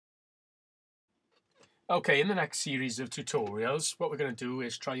Okay, in the next series of tutorials, what we're going to do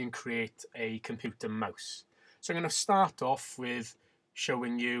is try and create a computer mouse. So I'm going to start off with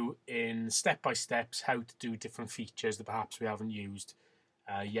showing you in step-by-steps how to do different features that perhaps we haven't used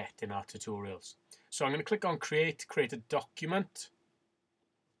yet in our tutorials. So I'm going to click on create a document,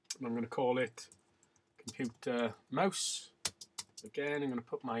 and I'm going to call it computer mouse. Again, I'm going to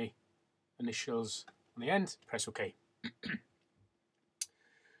put my initials on the end, press OK.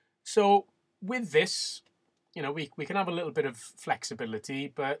 So with this, you know, we can have a little bit of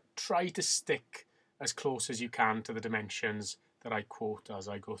flexibility, but try to stick as close as you can to the dimensions that I quote as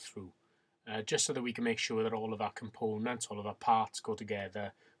I go through, just so that we can make sure that all of our components, all of our parts go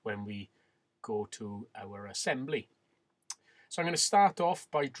together when we go to our assembly. So I'm going to start off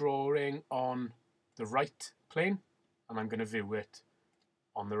by drawing on the right plane, and I'm going to view it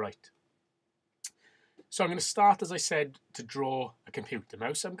on the right. So I'm going to start, as I said, to draw a computer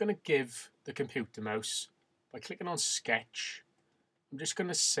mouse. I'm going to give the computer mouse, by clicking on sketch, I'm just going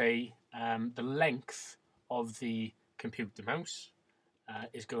to say the length of the computer mouse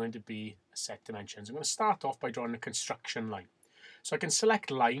is going to be a set dimensions. I'm going to start off by drawing a construction line. So I can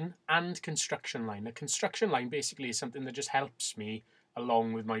select line and construction line. A construction line basically is something that just helps me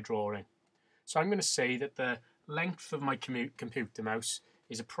along with my drawing. So I'm going to say that the length of my computer mouse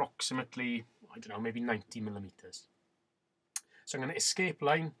is approximately, I don't know, maybe 90 millimeters. So I'm going to escape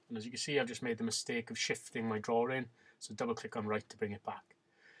line, and as you can see, I've just made the mistake of shifting my drawing, so double click on right to bring it back.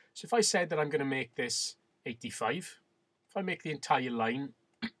 So if I said that I'm going to make this 85, if I make the entire line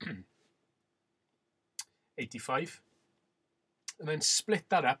 85, and then split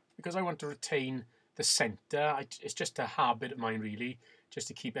that up, because I want to retain the center, it's just a habit of mine really, just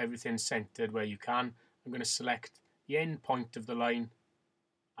to keep everything centered where you can. I'm going to select the end point of the line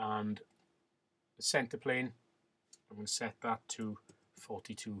and the center plane. I'm going to set that to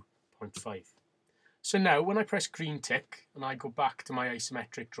 42.5. So now when I press green tick and I go back to my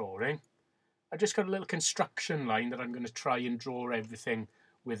isometric drawing, I've just got a little construction line that I'm going to try and draw everything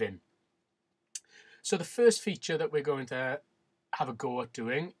within. So the first feature that we're going to have a go at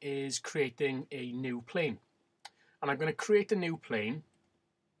doing is creating a new plane. And I'm going to create a new plane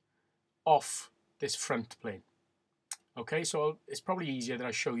off this front plane. Okay, so it's probably easier that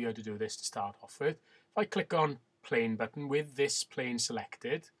I show you how to do this to start off with. If I click on plane button with this plane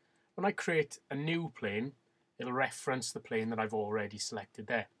selected, when I create a new plane, it'll reference the plane that I've already selected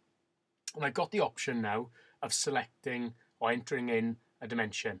there. And I've got the option now of selecting or entering in a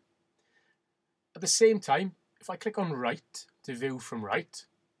dimension. At the same time, if I click on right to view from right,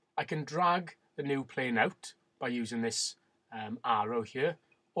 I can drag the new plane out by using this arrow here,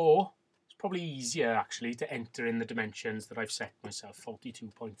 or it's probably easier actually to enter in the dimensions that I've set myself,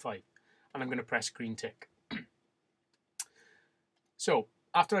 42.5, and I'm going to press green tick. So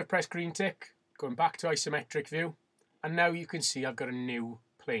after I've pressed green tick, going back to isometric view, and now you can see I've got a new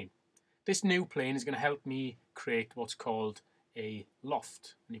plane. This new plane is going to help me create what's called a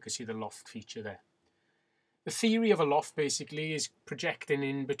loft, and you can see the loft feature there. The theory of a loft basically is projecting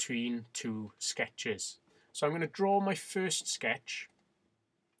in between two sketches. So I'm going to draw my first sketch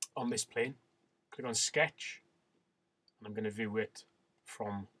on this plane, click on sketch, and I'm going to view it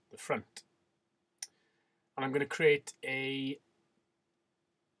from the front. And I'm going to create a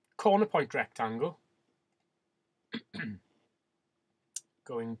corner point rectangle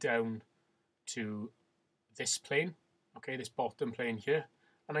going down to this plane, okay, this bottom plane here,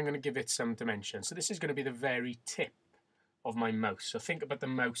 and I'm going to give it some dimension. So this is going to be the very tip of my mouse. So think about the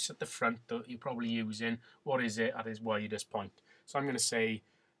mouse at the front that you're probably using. What is it at its widest point? So I'm going to say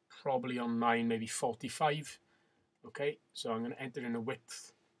probably on mine maybe 45. Okay, so I'm going to enter in a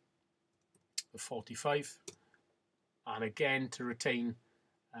width of 45, and again to retain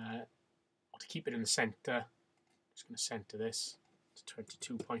or to keep it in the center, I'm just going to center this to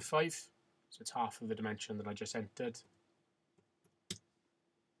 22.5, so it's half of the dimension that I just entered.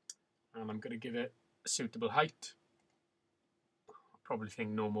 And I'm going to give it a suitable height. I probably think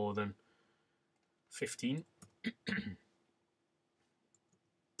no more than 15.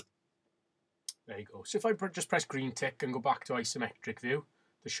 There you go. So if I just press green tick and go back to isometric view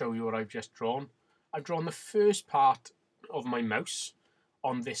to show you what I've just drawn, I've drawn the first part of my mouse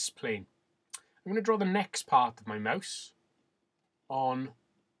on this plane. I'm going to draw the next part of my mouse on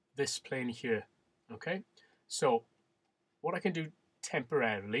this plane here. Okay, so what I can do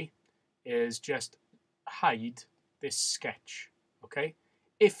temporarily is just hide this sketch. Okay,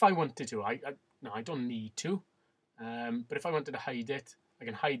 if I wanted to, no, I don't need to, but if I wanted to hide it, I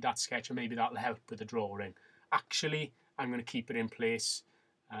can hide that sketch, and maybe that'll help with the drawing. Actually, I'm going to keep it in place.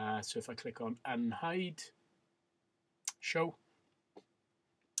 So if I click on unhide, show,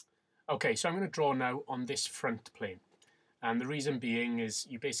 Okay, so I'm going to draw now on this front plane. And the reason being is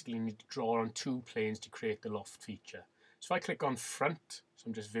you basically need to draw on 2 planes to create the loft feature. So if I click on front, so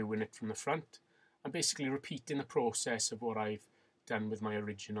I'm just viewing it from the front, I'm basically repeating the process of what I've done with my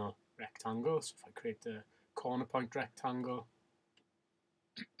original rectangle. So if I create a corner point rectangle,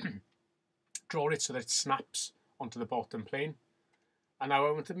 draw it so that it snaps onto the bottom plane. And now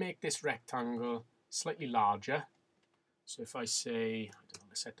I want to make this rectangle slightly larger. So if I say, I don't know,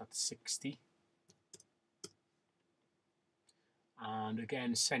 let's set that to 60. And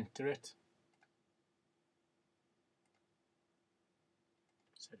again, center it.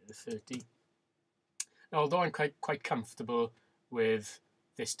 Set it to 30. Now, although I'm quite comfortable with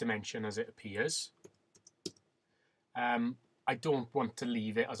this dimension as it appears, I don't want to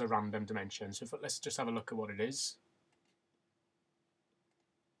leave it as a random dimension. So let's just have a look at what it is.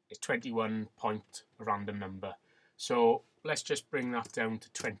 It's 21 point a random number. So let's just bring that down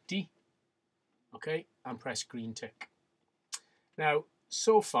to 20. Okay, and press green tick. Now,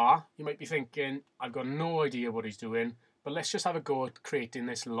 so far, you might be thinking, I've got no idea what he's doing, but let's just have a go at creating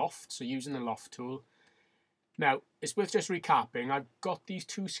this loft. So using the loft tool. Now, it's worth just recapping. I've got these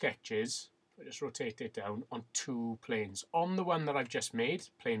 2 sketches. I just rotate it down on 2 planes. On the one that I've just made,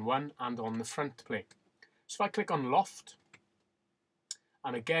 plane 1, and on the front plane. So if I click on loft,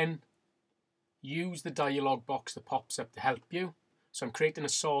 and again, use the dialog box that pops up to help you. So I'm creating a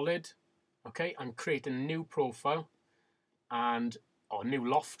solid, okay? I'm creating a new profile, or new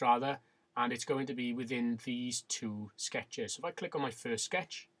loft rather, and it's going to be within these 2 sketches. So if I click on my first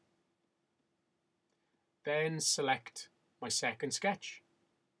sketch, then select my second sketch,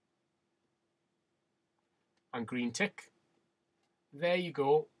 and green tick. There you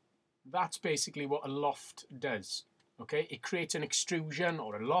go. That's basically what a loft does. Okay, it creates an extrusion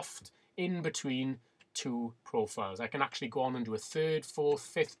or a loft in between 2 profiles. I can actually go on and do a 3rd,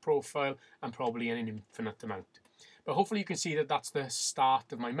 4th, 5th profile, and probably an infinite amount. But hopefully you can see that that's the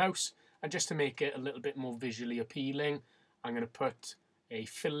start of my mouse. And just to make it a little bit more visually appealing, I'm going to put a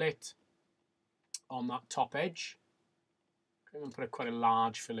fillet on that top edge. I'm going to put quite a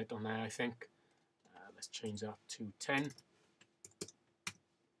large fillet on there, I think. Let's change that to 10.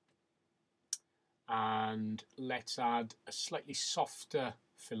 And let's add a slightly softer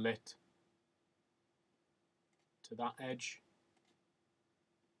fillet to that edge.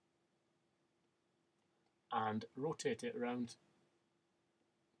 And rotate it around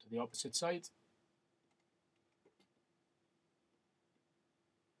to the opposite side.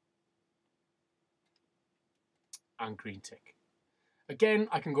 And green tick. Again,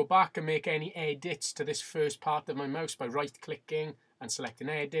 I can go back and make any edits to this first part of my mouse by right-clicking and selecting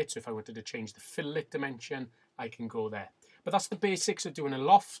edit. So if I wanted to change the fillet dimension, I can go there. But that's the basics of doing a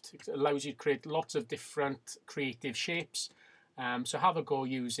loft. It allows you to create lots of different creative shapes. So have a go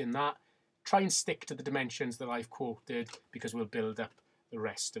using that. Try and stick to the dimensions that I've quoted because we'll build up the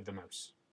rest of the mouse.